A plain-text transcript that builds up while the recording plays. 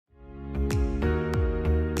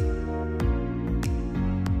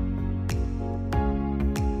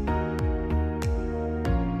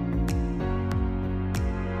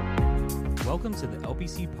Welcome to the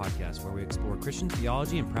LBC podcast, where we explore Christian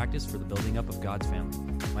theology and practice for the building up of God's family.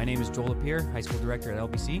 My name is Joel Lapierre, high school director at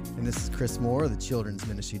LBC. And this is Chris Moore, the children's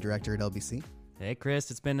ministry director at LBC. Hey,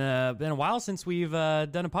 Chris, it's been a while since we've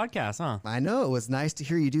done a podcast, huh? I know. It was nice to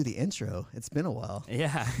hear you do the intro. It's been a while.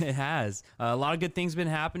 Yeah, it has. A lot of good things been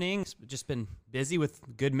happening. Just been busy with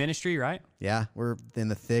good ministry, right? Yeah, we're in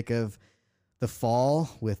the thick of the fall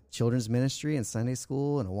with children's ministry and Sunday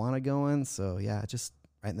school and Awana going. So yeah, just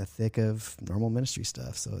right in the thick of normal ministry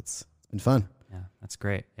stuff. So it's been fun. Yeah, that's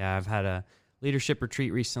great. Yeah, I've had a leadership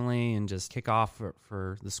retreat recently and just kick off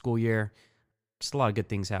for the school year. Just a lot of good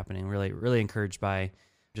things happening. Really encouraged by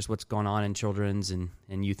just what's going on in children's and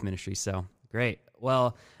youth ministry. So great.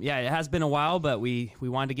 Well, yeah, it has been a while, but we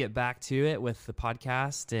wanted to get back to it with the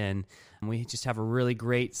podcast, and we just have a really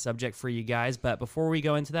great subject for you guys. But before we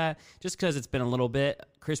go into that, just because it's been a little bit,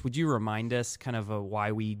 Chris, would you remind us kind of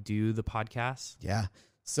why we do the podcast? Yeah.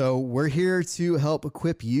 So we're here to help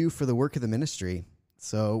equip you for the work of the ministry.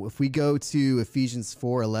 So if we go to Ephesians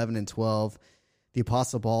 4:11 and 12, the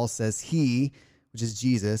Apostle Paul says, He, which is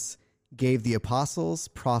Jesus, gave the apostles,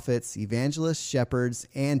 prophets, evangelists, shepherds,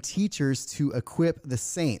 and teachers to equip the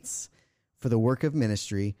saints for the work of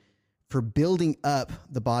ministry, for building up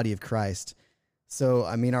the body of Christ. So,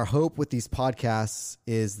 our hope with these podcasts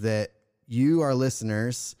is that you, our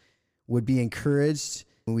listeners, would be encouraged.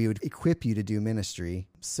 We would equip you to do ministry.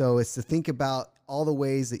 So it's to think about all the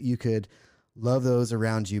ways that you could love those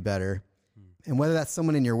around you better. And whether that's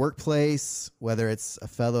someone in your workplace, whether it's a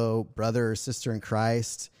fellow brother or sister in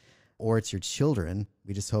Christ, or it's your children,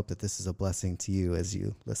 we just hope that this is a blessing to you as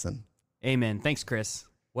you listen. Amen. Thanks, Chris.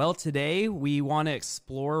 Well, today we want to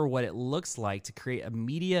explore what it looks like to create a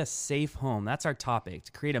media-safe home. That's our topic,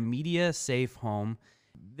 to create a media-safe home.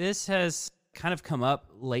 This has kind of come up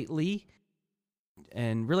lately,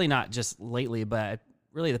 and really not just lately, but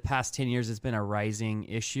really the past 10 years, it's been a rising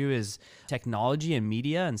issue, is technology and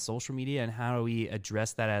media and social media, and how do we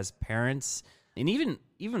address that as parents, and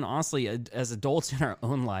even honestly, as adults in our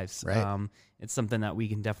own lives. Right. It's something that we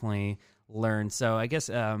can definitely learn. So I guess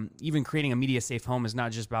even creating a media-safe home is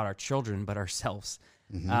not just about our children, but ourselves.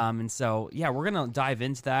 Mm-hmm. And so, yeah, we're going to dive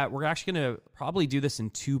into that. We're actually going to probably do this in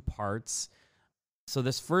two parts. So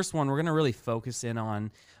this first one, we're going to really focus in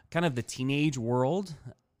on kind of the teenage world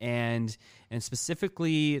and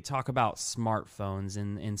specifically talk about smartphones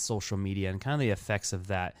and social media and kind of the effects of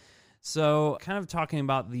that. So kind of talking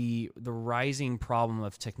about the rising problem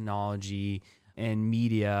of technology and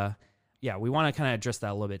media. Yeah, we want to kind of address that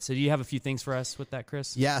a little bit. So do you have a few things for us with that,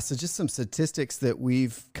 Chris? Yeah, so just some statistics that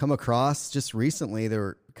we've come across just recently that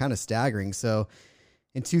were kind of staggering. So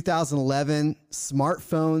in 2011,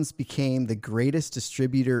 smartphones became the greatest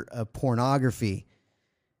distributor of pornography.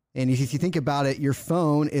 And if you think about it, your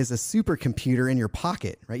phone is a supercomputer in your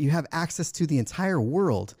pocket, right? You have access to the entire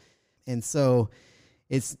world. And so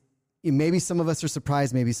maybe some of us are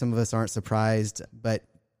surprised, maybe some of us aren't surprised, but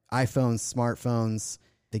iPhones, smartphones,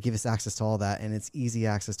 they give us access to all that, and it's easy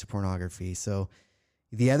access to pornography. So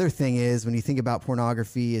the other thing is, when you think about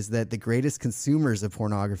pornography, is that the greatest consumers of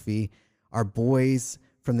pornography are boys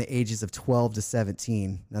from the ages of 12 to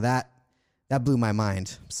 17. Now that blew my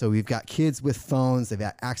mind. So we've got kids with phones, they've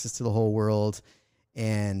got access to the whole world,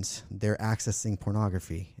 and they're accessing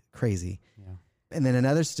pornography. Crazy. Yeah. And then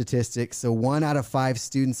another statistic, so 1 out of 5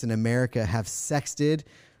 students in America have sexted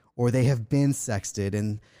or they have been sexted.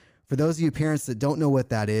 And for those of you parents that don't know what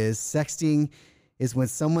that is, sexting is when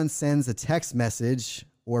someone sends a text message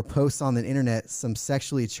or posts on the internet some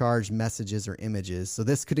sexually charged messages or images. So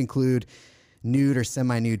this could include nude or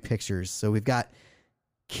semi-nude pictures. So we've got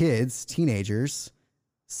kids, teenagers,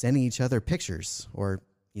 sending each other pictures, or,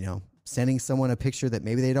 sending someone a picture that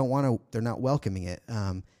maybe they don't want to, they're not welcoming it.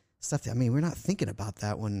 Stuff that, we're not thinking about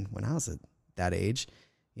that when I was at that age,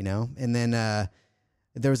 And then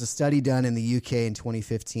there was a study done in the UK in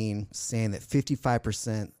 2015 saying that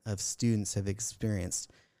 55% of students have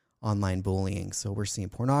experienced online bullying. So we're seeing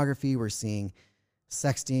pornography, we're seeing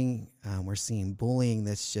sexting, we're seeing bullying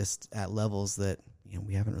that's just at levels that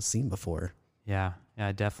we haven't seen before. Yeah,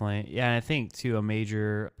 definitely. Yeah, and I think too, a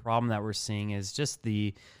major problem that we're seeing is just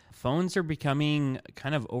the phones are becoming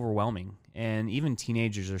kind of overwhelming, and even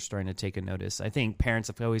teenagers are starting to take a notice. I think parents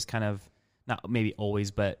have always kind of, not maybe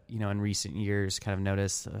always, but in recent years, kind of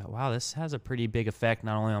noticed, wow, this has a pretty big effect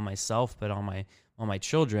not only on myself but on my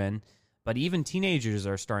children. But even teenagers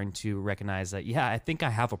are starting to recognize that, yeah, I think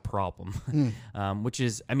I have a problem, which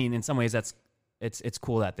is, in some ways that's it's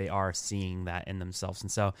cool that they are seeing that in themselves.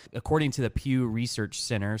 And so according to the Pew Research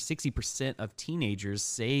Center, 60% of teenagers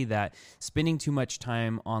say that spending too much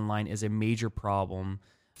time online is a major problem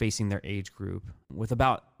facing their age group, with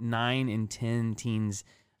about 9 in 10 teens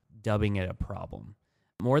dubbing it a problem.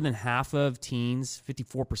 More than half of teens,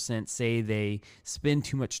 54%, say they spend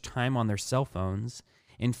too much time on their cell phones,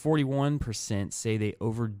 and 41% say they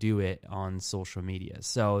overdo it on social media.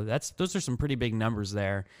 So those are some pretty big numbers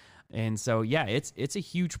there. And so, yeah, it's a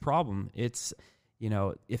huge problem. It's,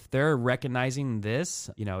 if they're recognizing this,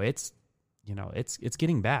 it's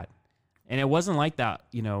getting bad. And it wasn't like that,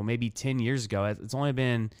 maybe 10 years ago. It's only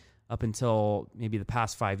been up until maybe the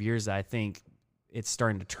past 5 years that I think it's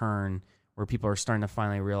starting to turn, where people are starting to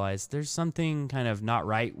finally realize there's something kind of not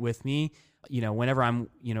right with me. Whenever I'm,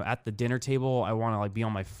 at the dinner table, I want to be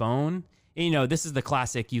on my phone. And, this is the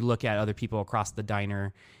classic. You look at other people across the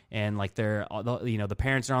diner and the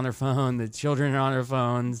parents are on their phone, the children are on their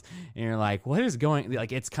phones, and you're like, what is going,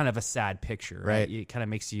 it's kind of a sad picture, right? It kind of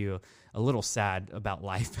makes you a little sad about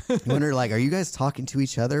life. You wonder, are you guys talking to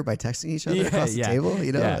each other by texting each other across the table?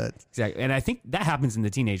 Yeah, exactly. And I think that happens in the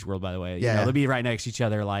teenage world, by the way. They'll be right next to each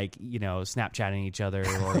other, Snapchatting each other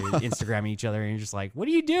or Instagramming each other. And you're just like, what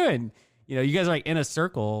are you doing? You guys are in a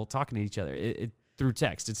circle talking to each other through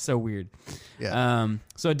text. It's so weird. Yeah.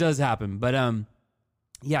 So it does happen. But,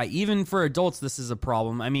 yeah, even for adults, this is a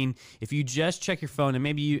problem. I mean, if you just check your phone, and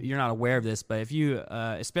maybe you're not aware of this, but if you,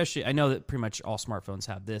 especially, I know that pretty much all smartphones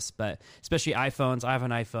have this, but especially iPhones, I have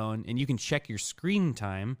an iPhone, and you can check your screen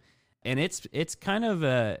time, and it's kind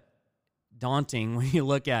of daunting when you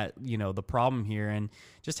look at, the problem here and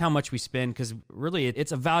just how much we spend, because really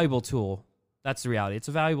it's a valuable tool. That's the reality. It's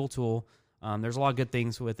a valuable tool. There's a lot of good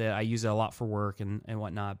things with it. I use it a lot for work and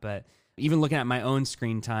whatnot, but even looking at my own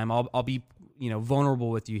screen time, I'll be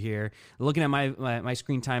vulnerable with you here. Looking at my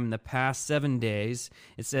screen time in the past 7 days,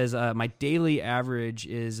 it says my daily average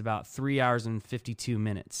is about 3 hours and 52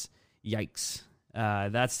 minutes. Yikes.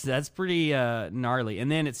 That's pretty gnarly.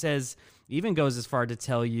 And then it says, even goes as far to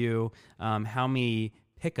tell you how many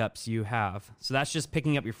pickups you have. So that's just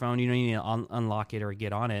picking up your phone. You don't need to unlock it or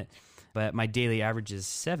get on it. But my daily average is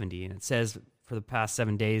 70. And it says for the past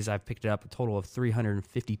 7 days, I've picked it up a total of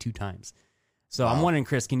 352 times. So I'm wondering,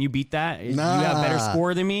 Chris, can you beat that? Do you have a better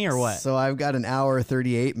score than me or what? So I've got an hour,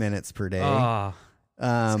 38 minutes per day. It's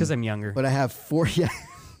because I'm younger. But I have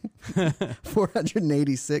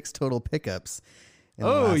 486 total pickups in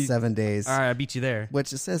the last 7 days. All right, I beat you there.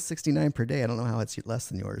 Which it says 69 per day. I don't know how it's less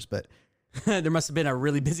than yours, but there must have been a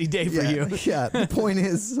really busy day for you. Yeah. The point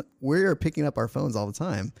is, we're picking up our phones all the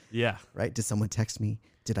time. Yeah. Right? Did someone text me?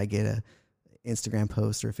 Did I get a Instagram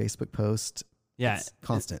post or a Facebook post? Yeah. It's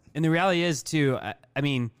constant. And the reality is, too, I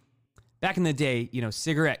mean, back in the day,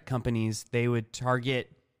 cigarette companies, they would target,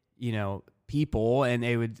 people, and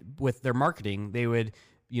they would, with their marketing, they would,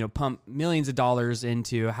 pump millions of dollars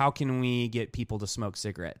into how can we get people to smoke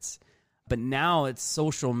cigarettes. But now it's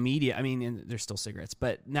social media. I mean, and there's still cigarettes,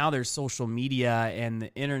 but now there's social media and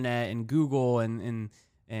the internet and Google and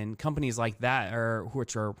companies like that,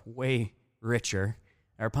 which are way richer,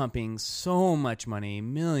 are pumping so much money,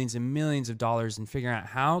 millions and millions of dollars, and figuring out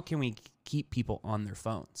how can we keep people on their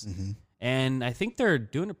phones. Mm-hmm. And I think they're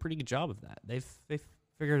doing a pretty good job of that. They've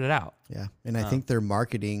figured it out. Yeah, and I think they're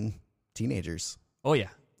marketing teenagers. Oh yeah,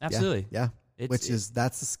 absolutely. Yeah.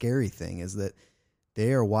 That's the scary thing, is that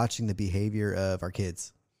they are watching the behavior of our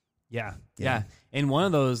kids. Yeah. And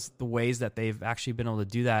one of the ways that they've actually been able to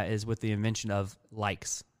do that is with the invention of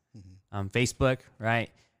likes. Mm-hmm. Facebook,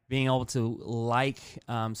 right? Being able to like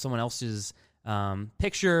someone else's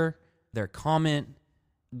picture, their comment,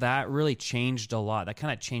 that really changed a lot. That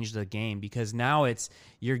kind of changed the game, because now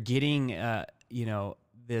you're getting,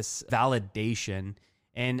 this validation,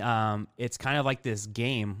 and it's kind of like this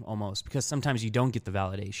game almost, because sometimes you don't get the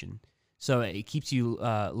validation. So it keeps you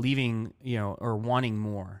leaving, or wanting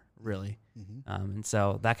more, really. Mm-hmm. And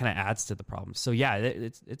so that kind of adds to the problem. So yeah,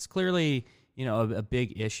 it's clearly, a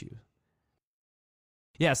big issue.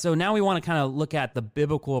 Yeah, so now we want to kind of look at the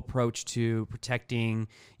biblical approach to protecting,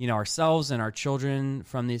 ourselves and our children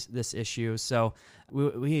from this issue. So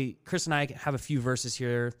Chris and I have a few verses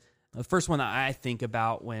here. The first one that I think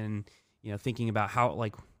about when, thinking about how,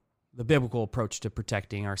 the biblical approach to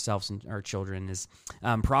protecting ourselves and our children is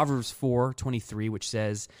Proverbs 4:23, which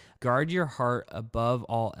says, "Guard your heart above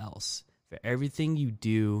all else, for everything you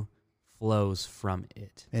do flows from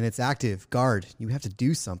it." And it's active. Guard. You have to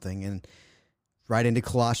do something. And right into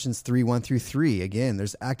Colossians 3:1-3. Again,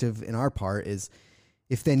 there's active in our part is,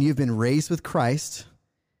 "If then you've been raised with Christ,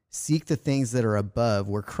 seek the things that are above,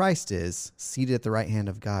 where Christ is, seated at the right hand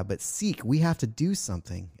of God." But seek, we have to do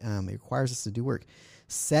something. It requires us to do work.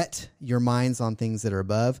 "Set your minds on things that are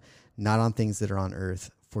above, not on things that are on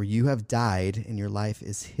earth. For you have died, and your life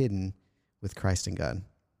is hidden with Christ in God."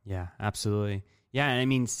 Yeah, absolutely. Yeah, and I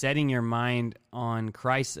mean, setting your mind on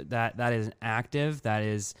Christ, that is active. That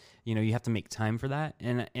is, you have to make time for that.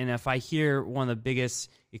 And if I hear one of the biggest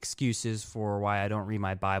excuses for why I don't read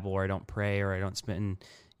my Bible or I don't pray or I don't spend,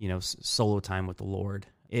 solo time with the Lord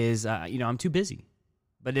is, I'm too busy.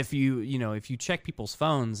 But if you check people's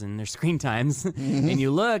phones and their screen times and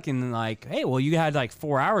you look and like, hey, well, you had like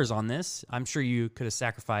 4 hours on this. I'm sure you could have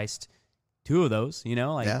sacrificed 2 of those,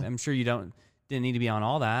 I'm sure you didn't need to be on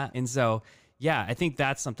all that. And so, yeah, I think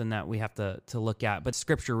that's something that we have to look at. But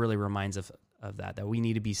Scripture really reminds of that we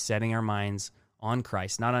need to be setting our minds on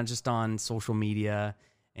Christ, not just on social media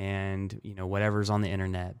and, whatever's on the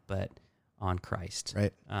internet, but on Christ.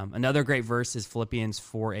 Right. Another great verse is Philippians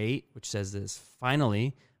 4:8, which says this: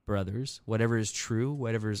 finally, brothers, whatever is true,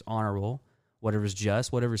 whatever is honorable, whatever is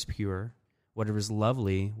just, whatever is pure, whatever is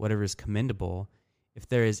lovely, whatever is commendable, if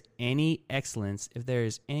there is any excellence, if there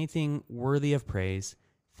is anything worthy of praise,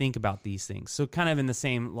 think about these things. So kind of in the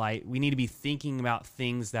same light, we need to be thinking about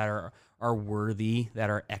things that are worthy, that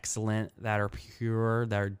are excellent, that are pure,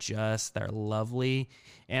 that are just, that are lovely.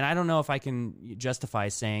 And I don't know if I can justify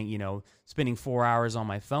saying, spending 4 hours on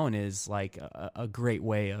my phone is like a great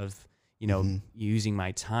way of, using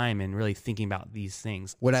my time and really thinking about these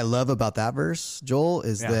things. What I love about that verse, Joel,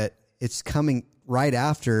 is that it's coming right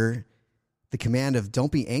after the command of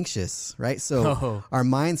don't be anxious, right? So our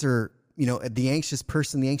minds are, the anxious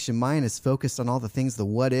person, the anxious mind is focused on all the things, the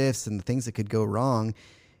what ifs and the things that could go wrong.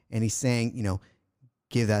 And he's saying,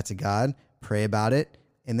 give that to God, pray about it.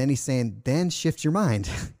 And then he's saying, then shift your mind,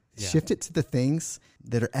 shift it to the things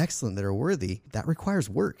that are excellent, that are worthy. That requires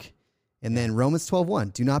work. And then Romans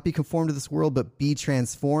 12:1, do not be conformed to this world, but be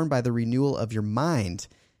transformed by the renewal of your mind,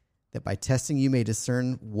 that by testing you may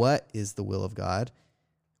discern what is the will of God,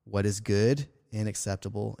 what is good and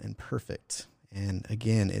acceptable and perfect. And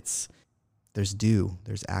again,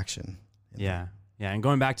 there's action. Yeah. Yeah. And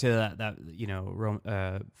going back to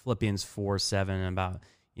that Philippians 4:7 about,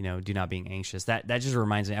 do not being anxious. That just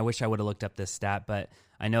reminds me, I wish I would have looked up this stat, but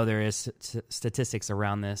I know there is statistics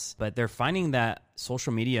around this, but they're finding that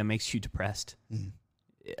social media makes you depressed.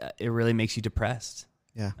 It really makes you depressed.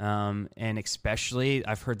 Yeah. And especially,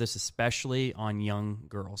 I've heard this especially on young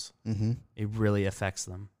girls. It really affects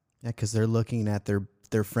them. Yeah. Cause they're looking at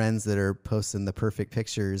their friends that are posting the perfect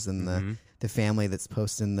pictures and the family that's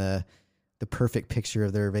posting the perfect picture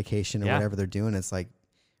of their vacation or whatever they're doing. It's like,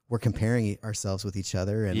 we're comparing ourselves with each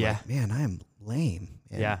other and like, man, I am lame.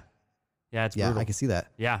 And it's brutal. I can see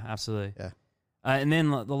that. Yeah, absolutely. Yeah. And then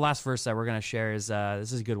the last verse that we're going to share is,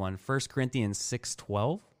 this is a good one. 1 Corinthians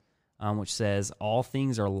 6:12, which says, all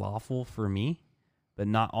things are lawful for me, but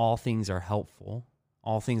not all things are helpful.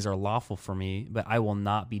 All things are lawful for me, but I will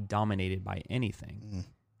not be dominated by anything.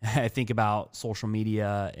 I think about social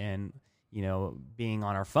media and, being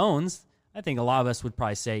on our phones. I think a lot of us would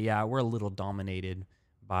probably say, yeah, we're a little dominated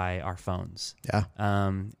by our phones. Yeah.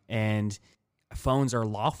 And phones are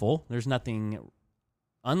lawful. There's nothing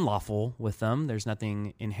unlawful with them. There's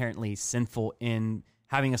nothing inherently sinful in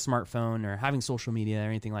having a smartphone or having social media or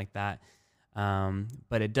anything like that.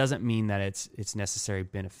 But it doesn't mean that it's necessarily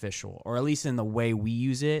beneficial, or at least in the way we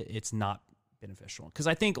use it, it's not beneficial. Because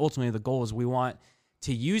I think ultimately the goal is we want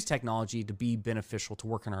to use technology to be beneficial, to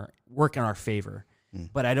work in our favor.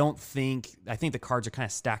 But I think the cards are kind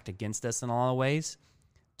of stacked against us in a lot of ways,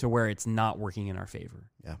 to where it's not working in our favor.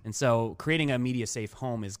 Yeah. And so creating a media safe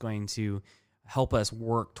home is going to help us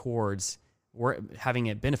work towards having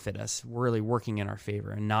it benefit us, really working in our favor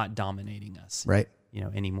and not dominating us. Right.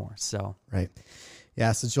 Anymore. So, right.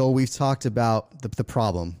 Yeah. So Joel, we've talked about the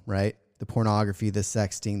problem, right? The pornography, the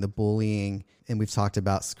sexting, the bullying, and we've talked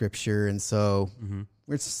about Scripture. And so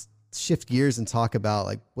we're just shift gears and talk about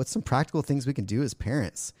like what's some practical things we can do as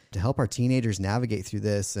parents to help our teenagers navigate through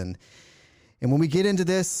this. And when we get into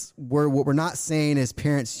this, what we're not saying is,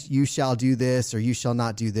 parents, you shall do this or you shall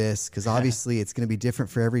not do this, because obviously it's going to be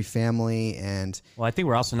different for every family. And well, I think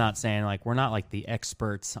we're also not saying like we're not like the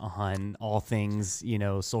experts on all things,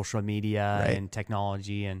 social media and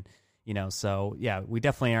technology, and so yeah, we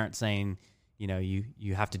definitely aren't saying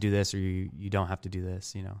you have to do this or you don't have to do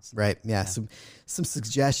this. Right? Yeah. Some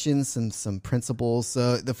suggestions, some principles.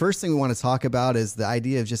 So the first thing we want to talk about is the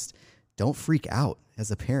idea of just don't freak out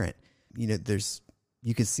as a parent. You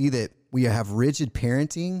can see that we have rigid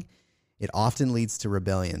parenting. It often leads to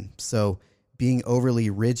rebellion. So being overly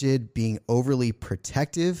rigid, being overly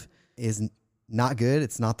protective is not good.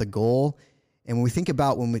 It's not the goal. And when we think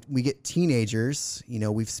about when we get teenagers,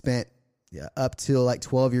 we've spent up till like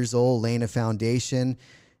 12 years old laying a foundation,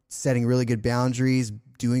 setting really good boundaries,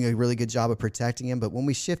 doing a really good job of protecting them. But when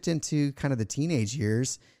we shift into kind of the teenage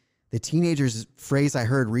years, The teenagers phrase I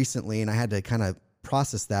heard recently, and I had to kind of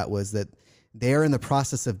process that, was that they are in the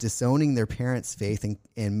process of disowning their parents' faith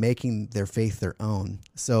and making their faith their own.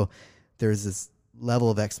 So there's this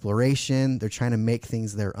level of exploration. They're trying to make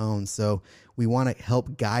things their own. So we want to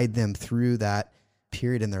help guide them through that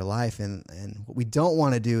period in their life. And what we don't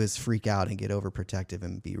want to do is freak out and get overprotective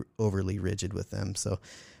and be overly rigid with them. So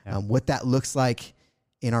what that looks like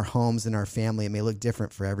in our homes, in our family, it may look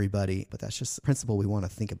different for everybody, but that's just the principle we want to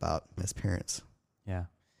think about as parents. Yeah.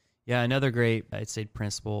 Yeah. Another great, I'd say,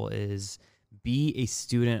 principle is be a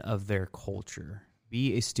student of their culture.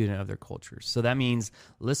 Be a student of their culture. So that means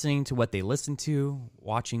listening to what they listen to,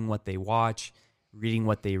 watching what they watch, reading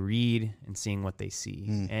what they read, and seeing what they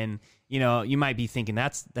see. And, you know, you might be thinking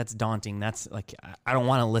that's daunting. That's like, I don't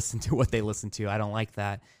want to listen to what they listen to. I don't like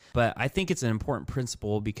that. But I think it's an important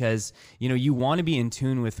principle because, you know, you want to be in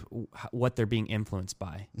tune with what they're being influenced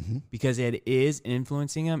by because it is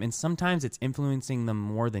influencing them. And sometimes it's influencing them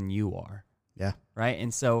more than you are. Yeah. Right.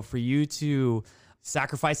 And so for you to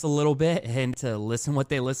sacrifice a little bit and to listen what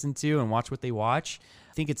they listen to and watch what they watch,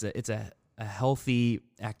 I think it's a healthy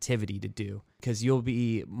activity to do because you'll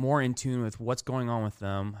be more in tune with what's going on with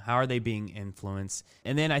them. How are they being influenced?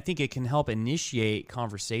 And then I think it can help initiate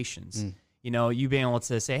conversations. You know, you being able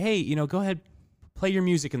to say, hey, you know, go ahead, play your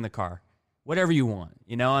music in the car, whatever you want,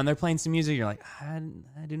 you know, and they're playing some music. You're like, I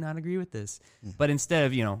do not agree with this. But instead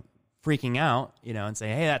of, you know, freaking out, you know, and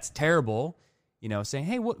saying, hey, that's terrible, you know, saying,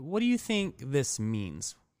 hey, what do you think this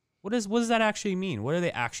means? What does that actually mean? What are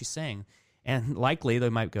they actually saying? And likely they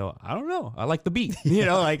might go, I don't know. I like the beat, you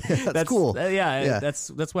know, like that's cool. Yeah. That's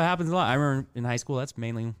what happens a lot. I remember in high school, that's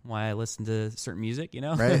mainly why I listened to certain music, you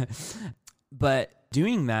know, right. But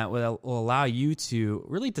doing that will allow you to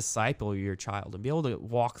really disciple your child and be able to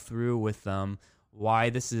walk through with them why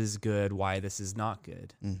this is good, why this is not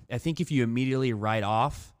good. I think if you immediately write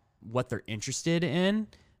off what they're interested in,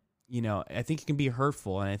 you know, I think it can be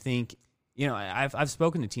hurtful. And I think, you know, I've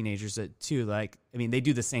spoken to teenagers that too, like, I mean, they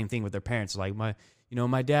do the same thing with their parents. Like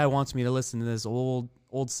my dad wants me to listen to this old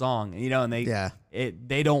song, you know, and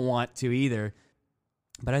they don't want to either.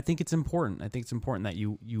 But I think it's important. I think it's important that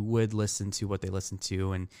you would listen to what they listen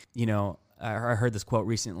to. And, you know, I heard this quote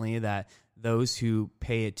recently that those who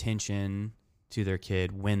pay attention to their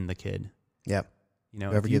kid win the kid. Yep. You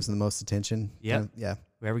know, whoever gives them the most attention. Yeah. Yeah.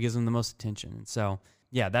 Whoever gives them the most attention. And so,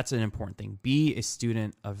 yeah, that's an important thing. Be a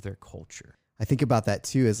student of their culture. I think about that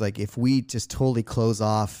too, is like if we just totally close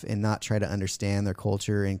off and not try to understand their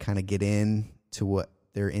culture and kind of get in to what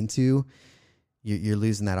they're into, you're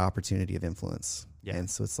losing that opportunity of influence. Yeah. And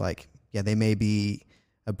so it's like, yeah, they may be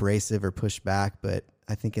abrasive or push back, but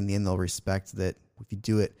I think in the end they'll respect that if you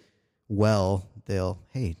do it well,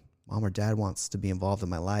 hey, mom or dad wants to be involved in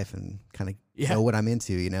my life and kind of know what I'm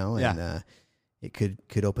into, you know, and it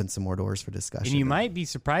could open some more doors for discussion. And you might be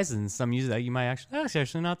surprised in some music that you might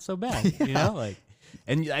actually not so bad, you know, like,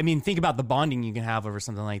 and I mean, think about the bonding you can have over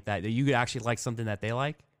something like that you could actually like something that they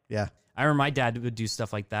like. Yeah. I remember my dad would do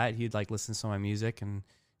stuff like that. He'd like listen to some of my music and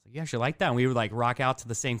you actually like that. And we would like rock out to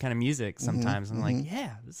the same kind of music sometimes. And I'm like,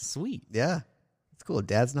 yeah, this is sweet. Yeah. It's cool.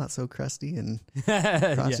 Dad's not so crusty and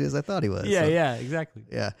crotchety as I thought he was. Yeah. So, yeah, exactly.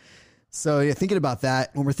 Yeah. So thinking about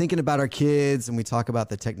that, when we're thinking about our kids and we talk about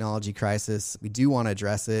the technology crisis, we do want to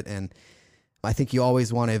address it. And I think you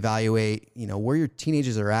always want to evaluate, you know, where your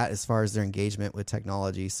teenagers are at as far as their engagement with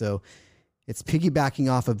technology. So it's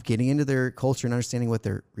piggybacking off of getting into their culture and understanding what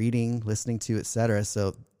they're reading, listening to, et cetera.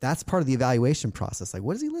 So that's part of the evaluation process. Like,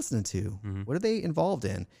 what is he listening to? What are they involved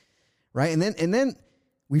in? Right. And then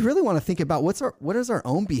we really want to think about what is our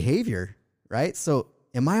own behavior, right? So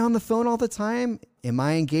am I on the phone all the time? Am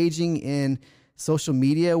I engaging in social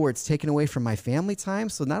media where it's taken away from my family time?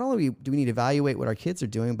 So not only do we need to evaluate what our kids are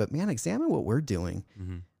doing, but man, examine what we're doing.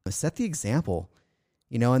 Set the example.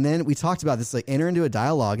 You know, and then we talked about this, like enter into a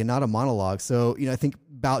dialogue and not a monologue. So, you know, I think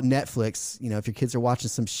about Netflix, you know, if your kids are watching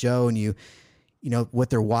some show and you know, what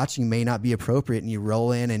they're watching may not be appropriate and you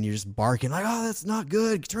roll in and you're just barking like, oh, that's not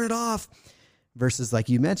good. Turn it off. Versus like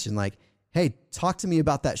you mentioned, like, hey, talk to me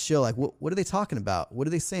about that show. Like, what are they talking about? What are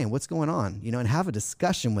they saying? What's going on? You know, and have a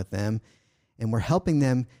discussion with them. And we're helping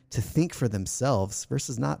them to think for themselves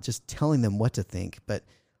versus not just telling them what to think, but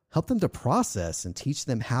help them to process and teach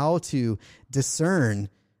them how to discern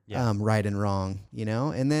right and wrong, you know?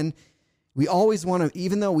 And then we always want to,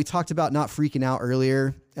 even though we talked about not freaking out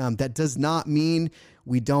earlier, that does not mean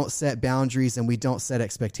we don't set boundaries and we don't set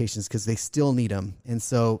expectations because they still need them. And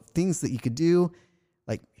so things that you could do,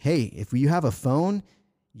 like, hey, if you have a phone,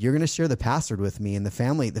 you're going to share the password with me and the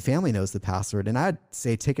family knows the password. And I'd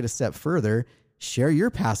say take it a step further, share your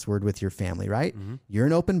password with your family, right? You're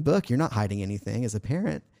an open book. You're not hiding anything as a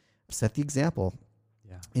parent. set the example.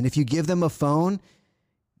 Yeah. And if you give them a phone,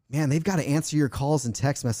 man, they've got to answer your calls and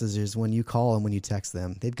text messages when you call and when you text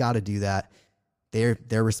them. They've got to do that.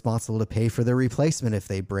 They're responsible to pay for their replacement if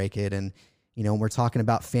they break it. And, you know, when we're talking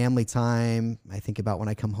about family time, I think about when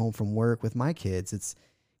I come home from work with my kids, it's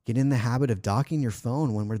get in the habit of docking your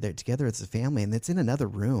phone when we're there together as a family, and it's in another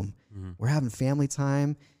room. Mm-hmm. We're having family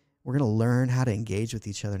time. We're going to learn how to engage with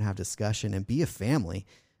each other and have discussion and be a family.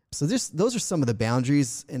 So those are some of the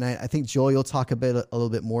boundaries. And I think, Joel, you'll talk a little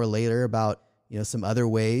bit more later about, you know, some other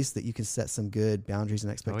ways that you can set some good boundaries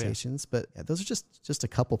and expectations. But yeah, those are just a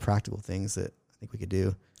couple practical things that I think we could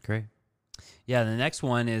do. Great. Yeah, the next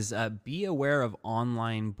one is be aware of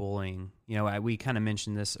online bullying. You know, we kind of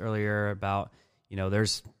mentioned this earlier about, you know,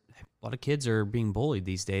 there's a lot of kids are being bullied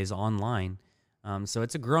these days online. So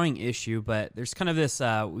it's a growing issue, but there's kind of this,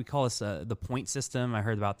 we call this the point system. I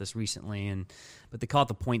heard about this recently, but they call it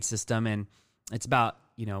the point system, and it's about,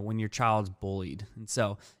 you know, when your child's bullied. And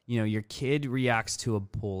so, you know, your kid reacts to a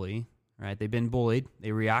bully, right? They've been bullied.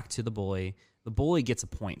 They react to the bully. The bully gets a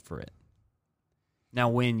point for it. Now,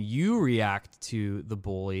 when you react to the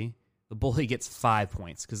bully gets 5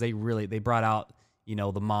 points because they brought out, you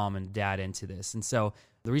know, the mom and dad into this. And so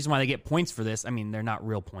the reason why they get points for this, I mean, they're not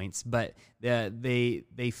real points, but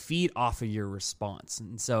they feed off of your response.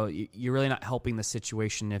 And so you're really not helping the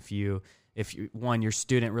situation if your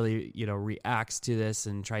student really, you know, reacts to this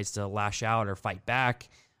and tries to lash out or fight back,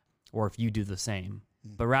 or if you do the same.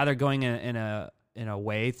 But rather going in a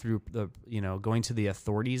way through going to the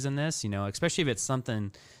authorities in this, you know, especially if it's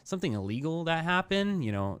something illegal that happened,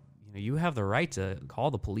 you know, you have the right to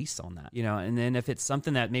call the police on that, you know. And then if it's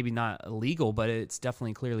something that maybe not illegal, but it's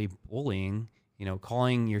definitely clearly bullying, you know,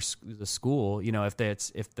 calling the school, you know, if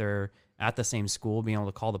they're at the same school, being able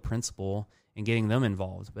to call the principal and getting them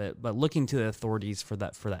involved. But looking to the authorities for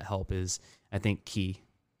that help is, I think, key.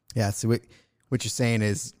 Yeah. So what you're saying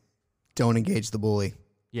is don't engage the bully.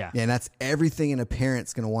 Yeah. And that's everything a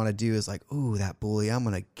parent's going to want to do is like, ooh, that bully, I'm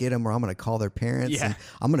going to get them, or I'm going to call their parents. Yeah. And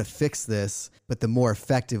I'm going to fix this. But the more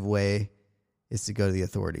effective way is to go to the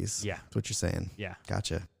authorities. Yeah. That's what you're saying. Yeah.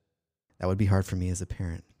 Gotcha. That would be hard for me as a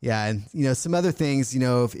parent. Yeah. And, you know, some other things, you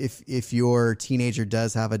know, if your teenager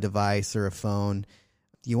does have a device or a phone,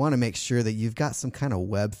 you want to make sure that you've got some kind of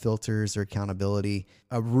web filters or accountability.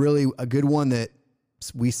 A good one that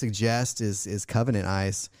we suggest is Covenant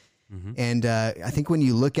Eyes. Mm-hmm. And I think when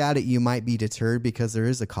you look at it, you might be deterred because there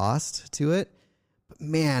is a cost to it. But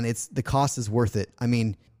man, the cost is worth it. I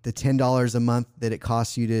mean, the $10 a month that it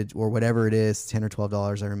costs you or whatever it is, $10 or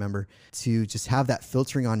 $12, I remember, to just have that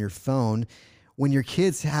filtering on your phone. When your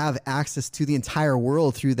kids have access to the entire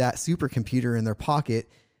world through that supercomputer in their pocket,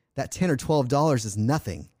 that $10 or $12 is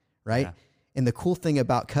nothing, right? Yeah. And the cool thing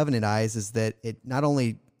about Covenant Eyes is that it not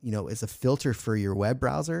only, you know, is a filter for your web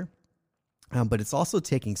browser, but it's also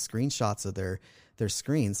taking screenshots of their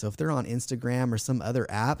screen. So if they're on Instagram or some other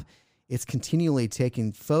app, it's continually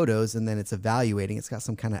taking photos and then it's evaluating. It's got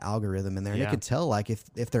some kind of algorithm in there. And it could tell like if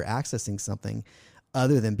they're accessing something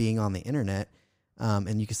other than being on the internet.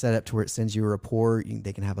 And you can set it up to where it sends you a report.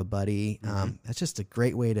 They can have a buddy. That's just a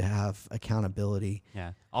great way to have accountability.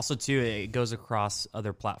 Yeah. Also, too, it goes across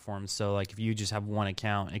other platforms. So like if you just have one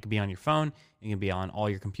account, it could be on your phone. It can be on all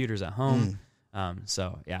your computers at home.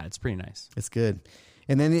 So yeah, it's pretty nice. It's good.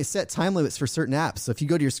 And then it set time limits for certain apps. So if you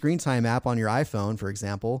go to your screen time app on your iPhone, for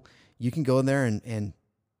example, you can go in there and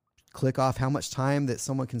click off how much time that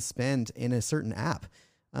someone can spend in a certain app.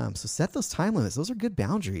 So set those time limits. Those are good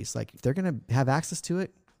boundaries. Like if they're going to have access to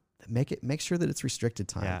it, make sure that it's restricted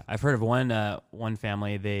time. Yeah. I've heard of one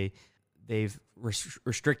family, they've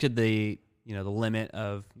restricted the limit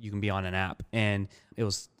of you can be on an app, and it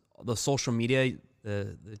was the social media.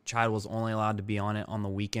 The child was only allowed to be on it on the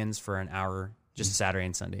weekends for an hour, just Saturday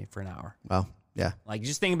and Sunday for an hour. Wow. Yeah. Like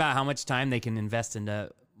just think about how much time they can invest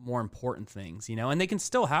into more important things, you know, and they can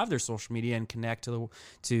still have their social media and connect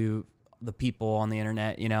to the people on the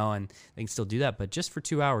internet, you know, and they can still do that, but just for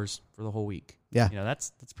 2 hours for the whole week. Yeah. You know,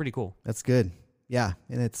 that's pretty cool. That's good. Yeah.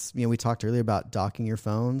 And it's, you know, we talked earlier about docking your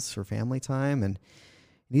phones for family time, and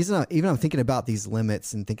even I'm thinking about these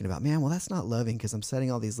limits and thinking about, man, well, that's not loving because I'm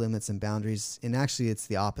setting all these limits and boundaries. And actually it's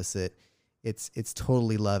the opposite. It's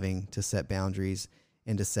totally loving to set boundaries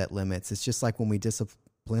and to set limits. It's just like when we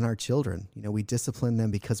discipline our children, you know, we discipline them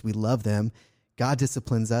because we love them. God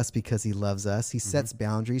disciplines us because he loves us. He sets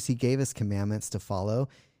boundaries. He gave us commandments to follow.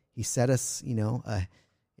 He set us, you know,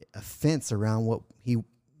 a fence around what he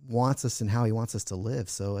wants us and how he wants us to live.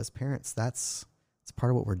 So as parents, it's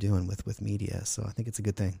part of what we're doing with media. So I think it's a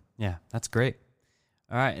good thing. Yeah, that's great.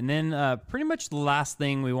 All right. And then pretty much the last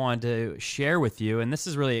thing we wanted to share with you, and this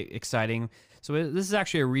is really exciting. So this is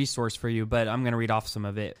actually a resource for you, but I'm going to read off some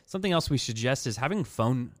of it. Something else we suggest is having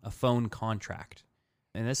a phone contract.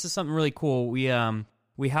 And this is something really cool. We have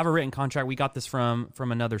a written contract. We got this from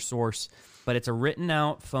another source, but it's a written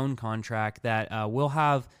out phone contract that we'll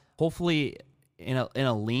have hopefully in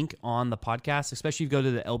a link on the podcast, especially if you go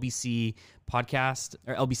to the LBC podcast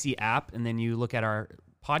or LBC app, and then you look at our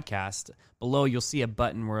podcast below, you'll see a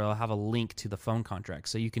button where it'll have a link to the phone contract.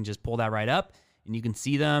 So you can just pull that right up and you can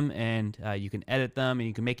see them, and you can edit them, and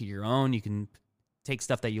you can make it your own. You can take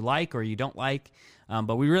stuff that you like or you don't like.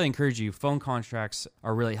 But we really encourage you. Phone contracts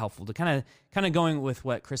are really helpful to kind of going with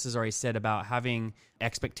what Chris has already said about having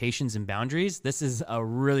expectations and boundaries. This is a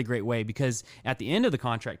really great way, because at the end of the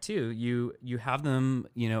contract too, you have them,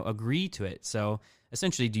 agree to it. So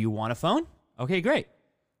essentially, do you want a phone? Okay, great.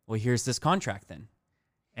 Well, here's this contract then.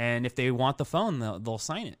 And if they want the phone, they'll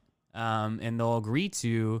sign it. And they'll agree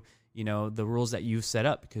to, the rules that you've set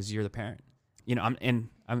up because you're the parent.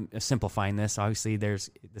 I'm simplifying this. Obviously, this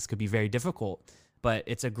could be very difficult, but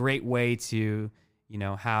it's a great way to,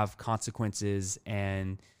 have consequences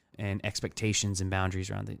and expectations and boundaries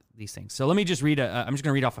around these things. So let me just read. I'm just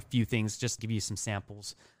going to read off a few things, just to give you some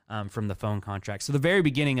samples from the phone contract. So the very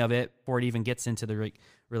beginning of it, before it even gets into the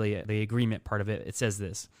agreement part of it, it says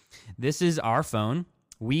this: "This is our phone.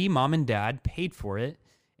 We, mom and dad, paid for it,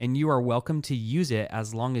 and you are welcome to use it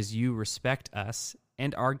as long as you respect us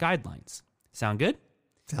and our guidelines." Sound good?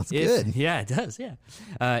 Sounds good. Yeah, it does.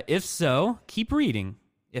 Yeah. If so, keep reading.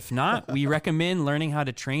 If not, we recommend learning how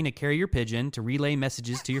to train a carrier pigeon to relay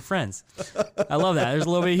messages to your friends. I love that. There's a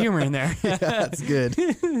little bit of humor in there. Yeah, that's good.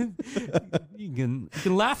 You can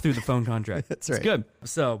laugh through the phone contract. That's right. It's good.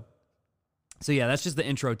 So yeah, that's just the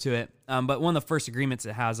intro to it. But one of the first agreements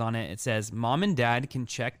it has on it, it says, "Mom and dad can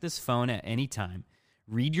check this phone at any time,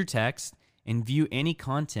 read your text, and view any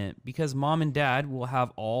content because mom and dad will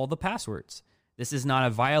have all the passwords. This is not a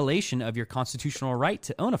violation of your constitutional right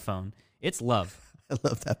to own a phone. It's love." I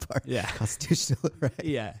love that part. Yeah. Constitutional right.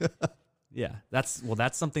 Yeah. Yeah. That's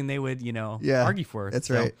something they would, Yeah, argue for. that's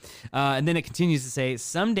right. And then it continues to say,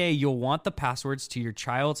 "Someday you'll want the passwords to your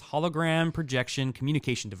child's hologram projection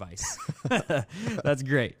communication device." That's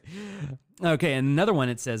great. Okay. And another one,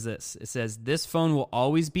 it says this. It says, "This phone will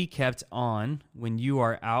always be kept on when you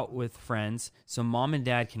are out with friends so mom and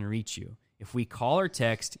dad can reach you. If we call or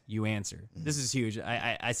text, you answer." This is huge.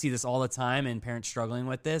 I see this all the time, and parents struggling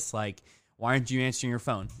with this. Like, why aren't you answering your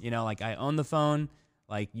phone? I own the phone.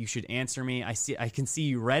 Like, you should answer me. I can see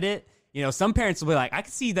you read it. Some parents will be like, "I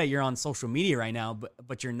can see that you're on social media right now,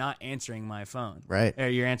 but you're not answering my phone." Right. Or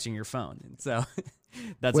you're answering your phone. And so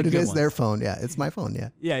that's what a good it is one. their phone. Yeah. It's my phone. Yeah.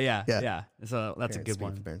 Yeah. So that's a good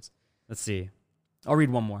one. Parents. Let's see. I'll read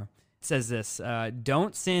one more. It says this: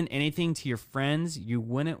 "Don't send anything to your friends you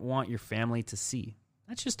wouldn't want your family to see."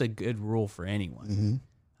 That's just a good rule for anyone. Mm-hmm.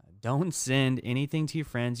 Don't send anything to your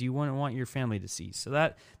friends you wouldn't want your family to see. So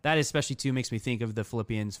that especially too makes me think of the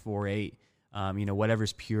Philippians 4:8.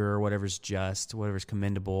 Whatever's pure, whatever's just, whatever's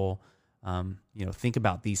commendable. Think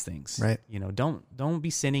about these things. Right. Don't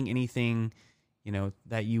be sending anything,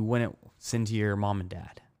 that you wouldn't send to your mom and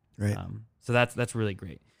dad. Right. So that's really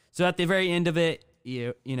great. So at the very end of it,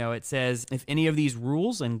 it says, "If any of these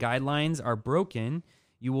rules and guidelines are broken,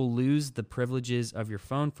 you will lose the privileges of your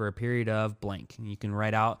phone for a period of blank." And you can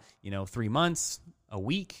write out, 3 months, a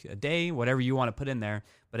week, a day, whatever you want to put in there,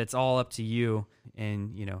 but it's all up to you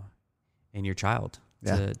and your child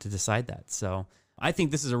to decide that. So I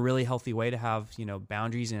think this is a really healthy way to have,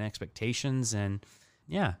 boundaries and expectations. And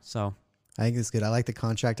so I think it's good. I like the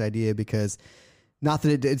contract idea because not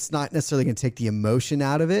that it's not necessarily going to take the emotion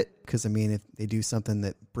out of it. Because if they do something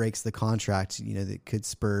that breaks the contract, that could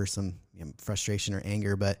spur some frustration or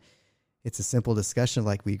anger, but it's a simple discussion of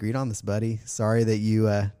like, "We agreed on this, buddy. Sorry that you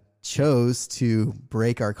chose to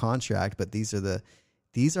break our contract, but these are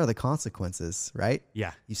the consequences, right?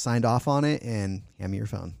 Yeah. You signed off on it, and hand me your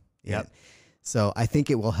phone." Yep. So I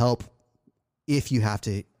think it will help if you have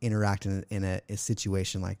to interact in a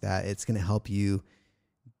situation like that. It's going to help you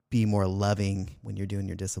be more loving when you're doing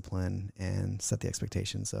your discipline and set the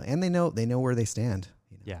expectations. So, and they know where they stand.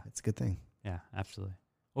 Yeah. It's a good thing. Yeah, absolutely.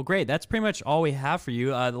 Well, great. That's pretty much all we have for you.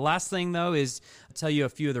 The last thing, though, is I'll tell you a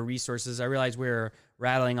few of the resources. I realize we're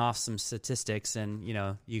rattling off some statistics, and,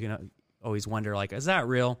 you can always wonder, like, is that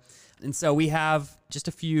real? And so we have just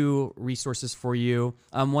a few resources for you.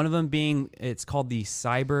 One of them being, it's called the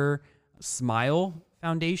Cyber Smile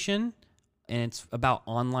Foundation, and it's about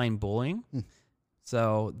online bullying.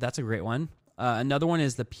 So that's a great one. Another one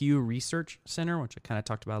is the Pew Research Center, which I kind of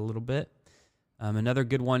talked about a little bit. Another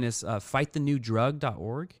good one is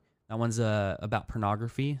fightthenewdrug.org. That one's about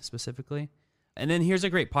pornography specifically. And then here's a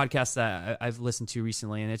great podcast that I've listened to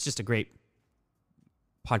recently, and it's just a great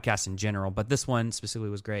podcast in general, but this one specifically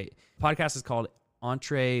was great. The podcast is called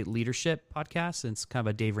Entre Leadership Podcast, and it's kind of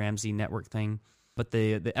a Dave Ramsey network thing. But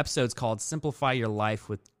the episode's called Simplify Your Life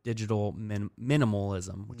with Digital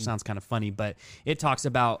Minimalism, which sounds kind of funny, but it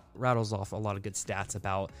rattles off a lot of good stats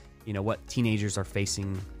about, what teenagers are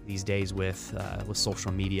facing these days with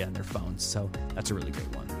social media and their phones. So that's a really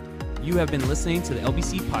great one. You have been listening to the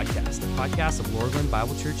LBC Podcast, the podcast of Lordland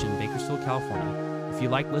Bible Church in Bakersfield, California. If you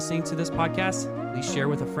like listening to this podcast, please share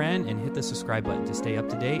with a friend and hit the subscribe button to stay up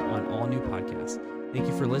to date on all new podcasts. Thank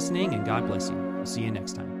you for listening, and God bless you. We'll see you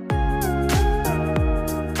next time.